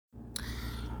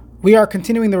We are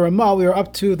continuing the Ramah. We are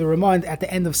up to the Ramah at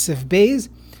the end of Seif Beis,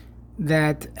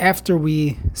 that after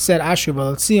we said Asher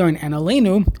V'Tzion and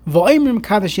Aleinu, V'Oimrim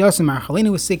Kaddish Yasem,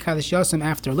 Aleinu will say Kaddish Yasem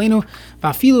after Aleinu,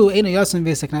 V'Afilu Eino Yasem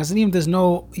V'Seknas, and even there's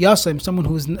no Yasem, someone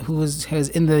who has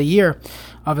in the year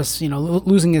of his,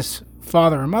 losing his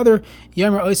father or mother,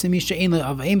 Yomer Oisem Misha Ein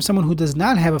Avim, someone who does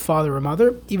not have a father or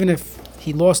mother, even if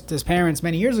he lost his parents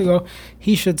many years ago,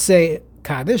 he should say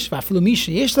Kaddish. V'Afilu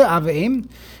Misha Yesh Avim.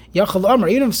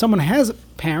 Even if someone has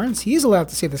parents, he is allowed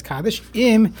to say this Kaddish.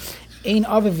 If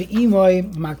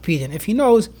he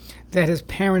knows that his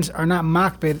parents are not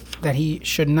makbid, that he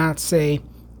should not say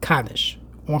Kaddish.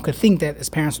 One could think that his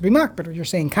parents would be makbid, but you're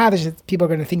saying Kaddish, people are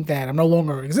going to think that I'm no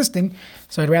longer existing,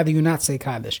 so I'd rather you not say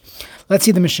Kaddish. Let's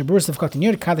see the Mishnah Berurah of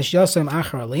Kaddish Yasem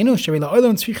Achar Aleinu Shavila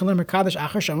Oilon Tzricha Lemer Kaddish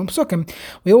Achar Shamim Psukim.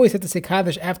 We always have to say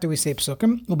Kaddish after we say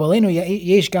Psukim. Ubaleinu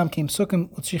Yesh Gam Kim Psukim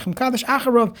Utzrichim Kaddish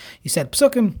Acharov. You said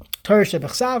Psukim Torah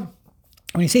Shebechsav.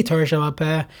 When you say Torah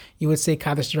Shabbat, you would say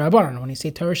Kaddish Rabbanan. When you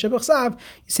say Torah Shabbat, you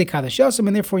say Kaddish Yasem,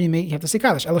 and therefore you have to say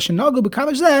Kaddish. The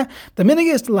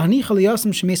minig is lahnicha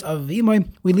liyasem shemes avimoy.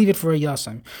 We leave it for a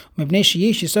Yasem. Mebnei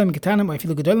sheyesh yisam getanim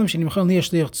oifilu gedolim shenimchol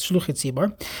niyashliach shluchit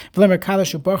tzibor. V'lemer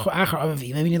Kaddish ubarchu achar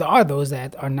avivim. Meaning there are those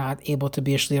that are not able to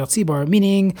be a shliach tzibor.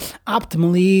 Meaning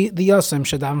optimally the Yasem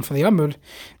should daven for the Amud,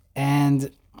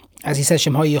 and as he says,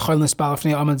 that's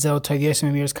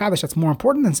more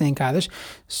important than saying Kaddish.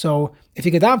 So if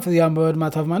you could daven for the Amud,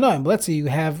 matav manoim. But let's say you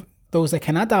have those that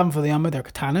cannot daven for the Amud, they're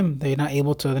katanim, they're not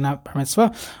able to, they're not bar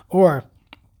mitzvah, or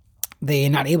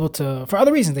they're not able to, for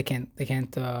other reasons, they can't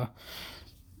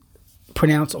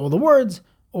pronounce all the words,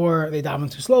 or they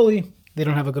daven too slowly, they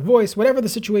don't have a good voice, whatever the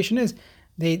situation is,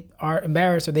 they are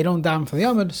embarrassed or they don't daven for the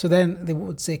Amud, so then they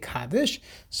would say Kaddish.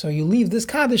 So you leave this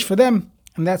Kaddish for them.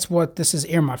 And that's what this is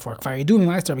earmarked for. It's brought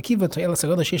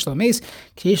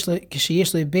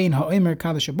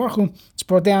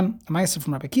down a ma'aser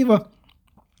from Rabbi Kiva.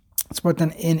 It's brought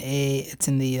down it's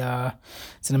in a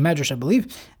medrash, I believe,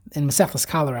 in Masechtas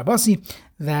Kala Rabasi,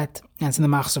 and it's in the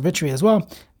Machzor Vitri as well,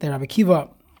 that Rabbi Kiva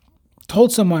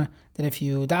told someone that if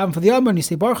you daven for the Amud and you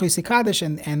say Baruch Hu, you say Kaddish,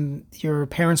 and your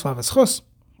parents will have a schus.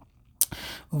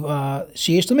 And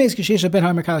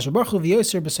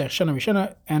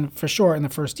for sure in the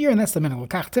first year, and that's the minimum.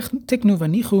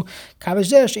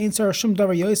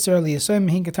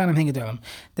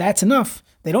 That's enough.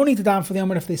 They don't need to daven for the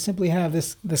Amud if they simply have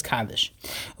this Kaddish.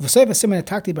 And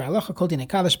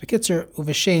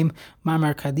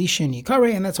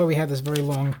that's why we have this very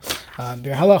long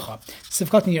Bir Halacha.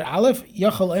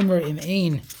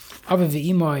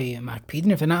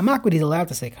 If they're not makbid, he's allowed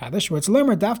to say Kaddish. Where it's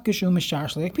learner dafkish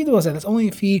u'mishash like Peter said, that's only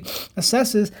if he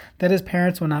assesses that his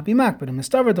parents will not be makbid. And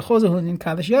mistaver the chozahun in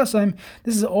Kaddish Yasem.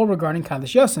 This is all regarding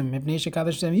Kaddish Yasem.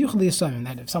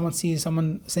 That if someone sees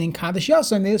someone saying Kaddish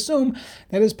Yasem, they assume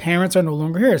that his parents are no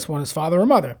longer here. It's one his father or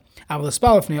mother. I will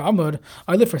espal for the Amud.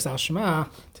 I live for Sal Shema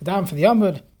to daven for the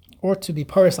Amud, or to be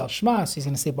Paris al Shema, so he's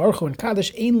going to say Baruch Hu and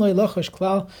Kaddish. Ein loy lochash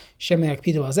klal shemei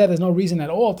akpidu al zeh. There's no reason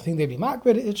at all to think they'd be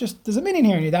makbid. It's just there's a meaning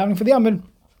here, and you're davening for the Amud.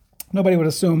 Nobody would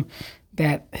assume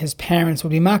that his parents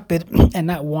would be makbid and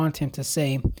not want him to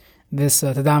say this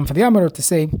to daven for the Amud, or to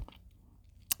say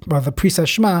the Prisa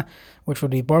Shema, which would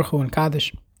be Baruch Hu and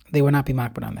Kaddish. They would not be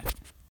makbid on that.